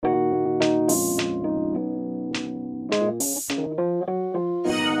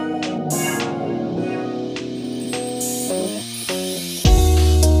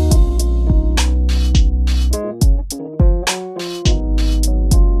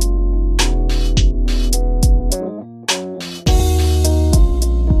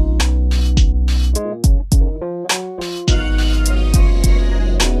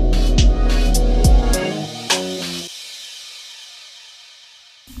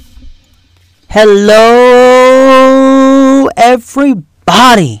Hello,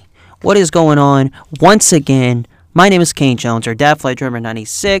 everybody. What is going on? Once again, my name is Kane Jones, or Dadfly Drummer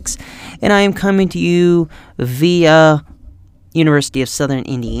 96, and I am coming to you via University of Southern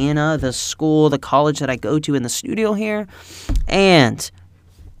Indiana, the college that I go to in the studio here, and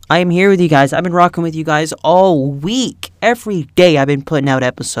I am here with you guys. I've been rocking with you guys all week. Every day I've been putting out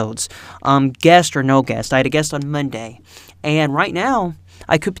episodes, guest or no guest. I had a guest on Monday, and right now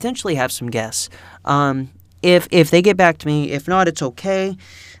I could potentially have some guests. If they get back to me, if not, it's okay.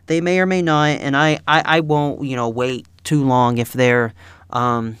 They may or may not, and I won't, wait too long if they're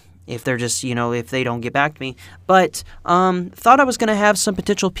just, if they don't get back to me. But thought I was going to have some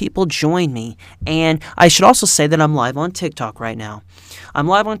potential people join me. And I should also say that I'm live on TikTok right now. I'm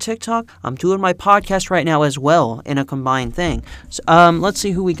live on TikTok. I'm doing my podcast right now as well in a combined thing. So, let's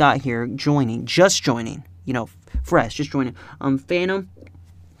see who we got here just joining, fresh, just joining.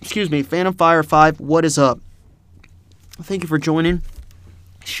 Phantom Fire 5, what is up? Thank you for joining.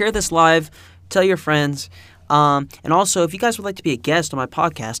 Share this live. Tell your friends. And also, if you guys would like to be a guest on my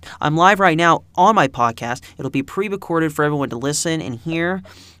podcast, I'm live right now on my podcast. It'll be pre-recorded for everyone to listen and hear.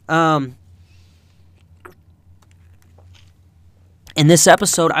 In this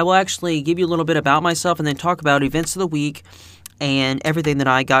episode, I will actually give you a little bit about myself and then talk about events of the week and everything that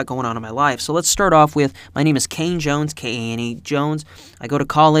I got going on in my life. So let's start off with, my name is Kane Jones, K-A-N-E Jones. I go to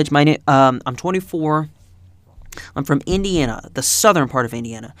college. I'm 24. I'm from Indiana, the southern part of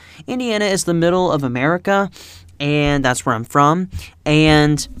Indiana. Indiana is the middle of America, and that's where I'm from.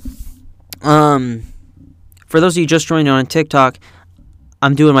 And for those of you just joining on TikTok,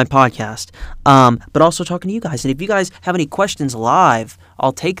 I'm doing my podcast, but also talking to you guys. And if you guys have any questions live,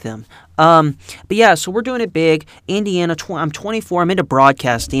 I'll take them. But yeah, so we're doing it big. Indiana, I'm 24. I'm into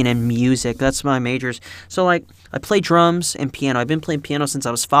broadcasting and music. That's my majors. So, I play drums and piano. I've been playing piano since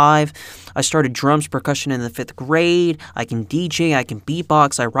I was 5. I started drums, percussion in the 5th grade. I can DJ. I can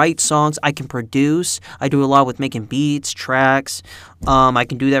beatbox. I write songs. I can produce. I do a lot with making beats, tracks. I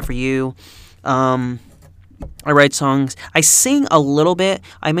can do that for you. I write songs. I sing a little bit.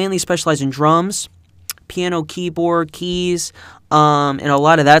 I mainly specialize in drums, piano, keyboard, keys, and a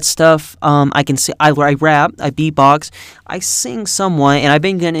lot of that stuff. I can sing. I rap. I beatbox. I sing somewhat, and I've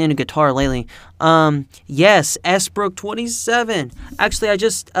been getting into guitar lately. Yes, Sbrook 27. Actually, I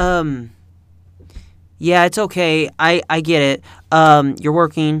just yeah, it's okay. I get it. You're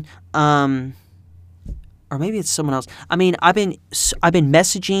working. Or maybe it's someone else. I mean, I've been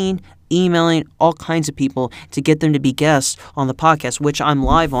messaging, emailing all kinds of people to get them to be guests on the podcast, which I'm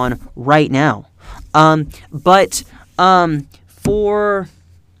live on right now. So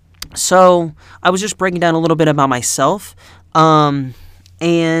I was just breaking down a little bit about myself, and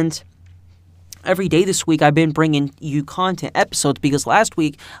every day this week I've been bringing you content episodes because last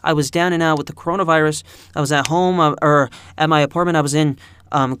week I was down and out with the coronavirus. I was at home or at my apartment. I was in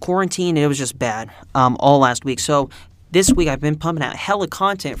quarantine, and it was just bad all last week. So this week I've been pumping out hella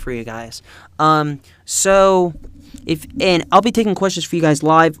content for you guys. And I'll be taking questions for you guys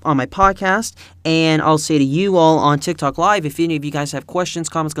live on my podcast, and I'll say to you all on TikTok Live if any of you guys have questions,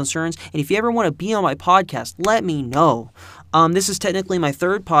 comments, concerns, and if you ever want to be on my podcast, let me know. This is technically my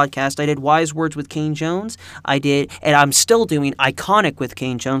 3rd podcast. I did Wise Words with Kane Jones. And I'm still doing Iconic with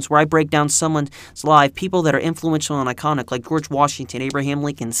Kane Jones, where I break down someone's life, people that are influential and iconic, like George Washington, Abraham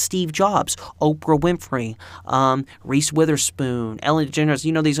Lincoln, Steve Jobs, Oprah Winfrey, Reese Witherspoon, Ellen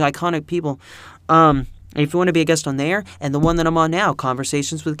DeGeneres, these iconic people. If you want to be a guest on there, and the one that I'm on now,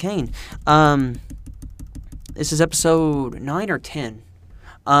 Conversations with Kane. This is episode 9 or 10.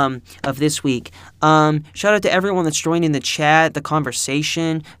 Of this week. Shout out to everyone that's joining the chat, the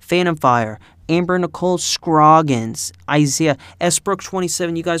conversation. Phantom Fire, Amber Nicole Scroggins, Isaiah, Sbrook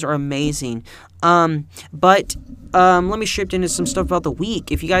 27. You guys are amazing. But let me shift into some stuff about the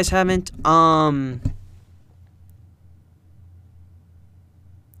week. If you guys haven't, I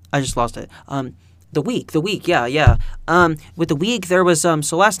just lost it. The week, yeah. With the week, there was,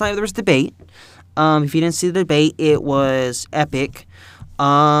 so last night there was debate. If you didn't see the debate, it was epic.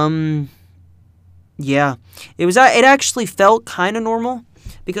 Yeah, it actually felt kind of normal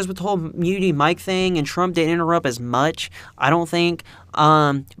because with the whole muting mic thing and Trump didn't interrupt as much, I don't think,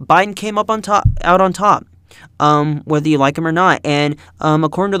 Biden came out on top, whether you like him or not. And,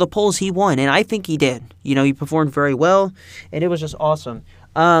 according to the polls, he won, and I think he did. He performed very well, and it was just awesome.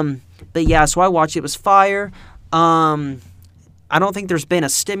 But yeah, so I watched it. It was fire. I don't think there's been a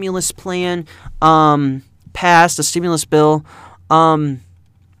stimulus plan, passed, a stimulus bill.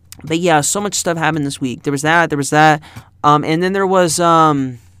 But yeah, so much stuff happened this week. There was that. And then there was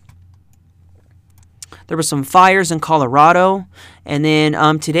there were some fires in Colorado. And then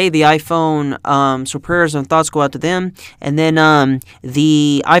today the iPhone, so prayers and thoughts go out to them. And then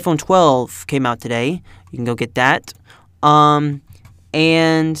the iPhone 12 came out today. You can go get that. And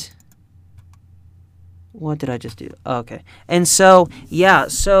what did I just do? Oh, okay. And so, yeah,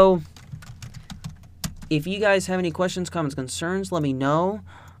 so if you guys have any questions, comments, concerns, let me know.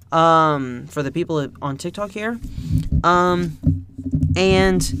 For the people on TikTok here.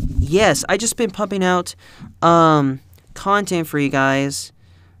 And yes, I just been pumping out content for you guys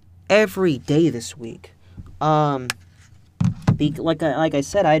every day this week. Like I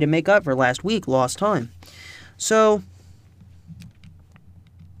said, I had to make up for last week lost time. So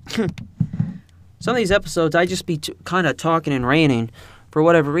some of these episodes I just be kind of talking and ranting for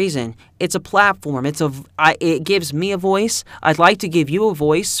whatever reason. It's a platform. It gives me a voice. I'd like to give you a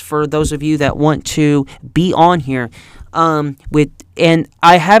voice for those of you that want to be on here. And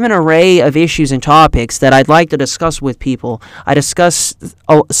I have an array of issues and topics that I'd like to discuss with people. I discussed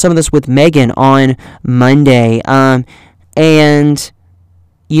some of this with Megan on Monday. And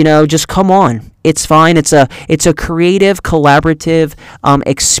just come on. It's fine. It's a creative, collaborative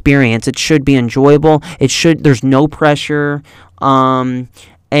experience. It should be enjoyable. There's no pressure.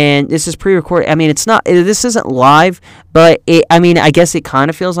 And this is pre-recorded. I mean, this isn't live, but I guess it kind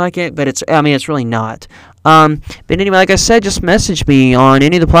of feels like it, but it's really not. But anyway, like I said, just message me on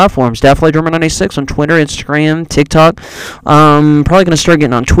any of the platforms. Definitely Drummer96 on Twitter, Instagram, TikTok. Probably going to start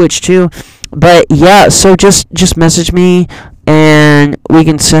getting on Twitch too. But yeah, so just message me and we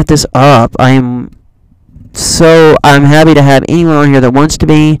can set this up. I'm happy to have anyone on here that wants to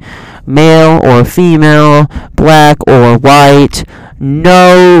be male or female, black or white.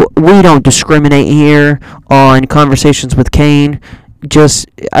 No, we don't discriminate here on Conversations with Kane. Just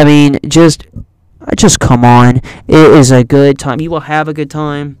come on. It is a good time. You will have a good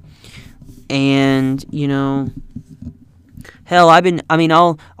time. And, hell,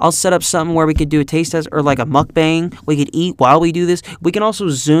 I'll set up something where we could do a taste test or like a mukbang. We could eat while we do this. We can also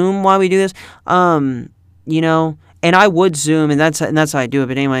Zoom while we do this. And I would Zoom, and that's how I do it.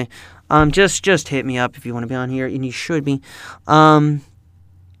 But anyway, just hit me up if you want to be on here, and you should be.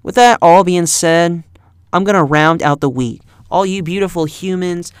 With that all being said, I'm gonna round out the week. All you beautiful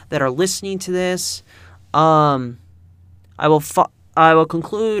humans that are listening to this, I will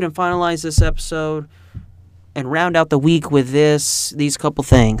conclude and finalize this episode and round out the week with these couple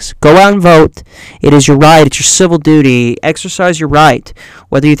things. Go out and vote. It is your right. It's your civil duty. Exercise your right,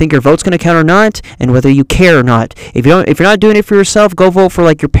 whether you think your vote's going to count or not, and whether you care or not. If you're not doing it for yourself, go vote for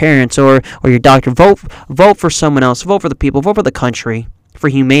like your parents or your doctor. Vote for someone else. Vote for the people. Vote for the country. For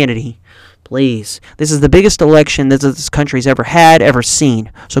humanity. Please. This is the biggest election that this country's ever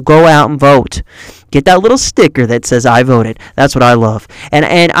seen. So go out and vote. Get that little sticker that says I voted. That's what I love.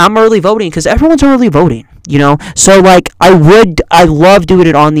 And I'm early voting because everyone's early voting, So like I love doing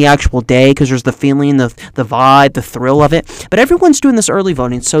it on the actual day because there's the feeling, the vibe, the thrill of it. But everyone's doing this early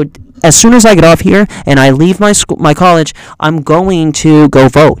voting. So as soon as I get off here and I leave my college, I'm going to go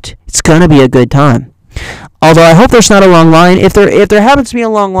vote. It's going to be a good time. Although I hope there's not a long line. If there happens to be a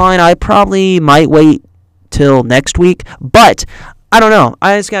long line, I probably might wait till next week. But I don't know.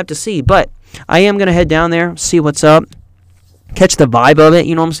 I just have to see. But I am going to head down there, see what's up, catch the vibe of it,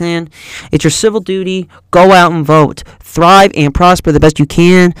 you know what I'm saying? It's your civil duty. Go out and vote. Thrive and prosper the best you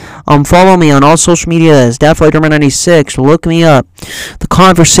can. Follow me on all social media as DaftLightDrummer96. Look me up. The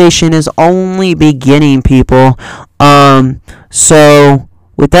conversation is only beginning, people. So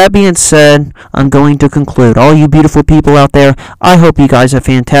with that being said, I'm going to conclude. All you beautiful people out there, I hope you guys have a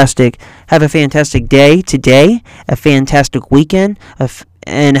fantastic day today, a fantastic weekend,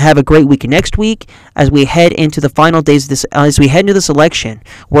 and have a great week next week as we head into the final days of this, as we head into this election.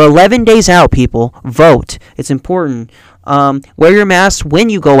 We're 11 days out, people. Vote. It's important. Wear your mask when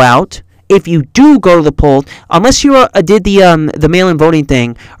you go out. If you do go to the poll, unless you did the mail-in voting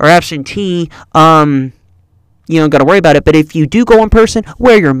thing or absentee, you don't got to worry about it. But if you do go in person,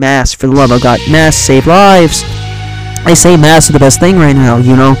 wear your mask for the love of God. Masks save lives. I say masks are the best thing right now,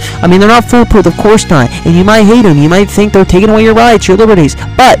 they're not foolproof, of course not. And you might hate them. You might think they're taking away your rights, your liberties.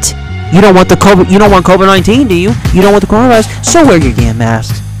 But you don't want you don't want COVID-19, do you? You don't want the coronavirus. So wear your damn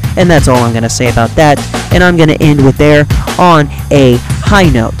masks. And that's all I'm going to say about that. And I'm going to end with there on a high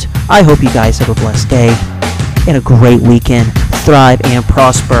note. I hope you guys have a blessed day and a great weekend. Thrive and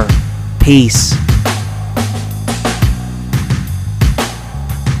prosper. Peace.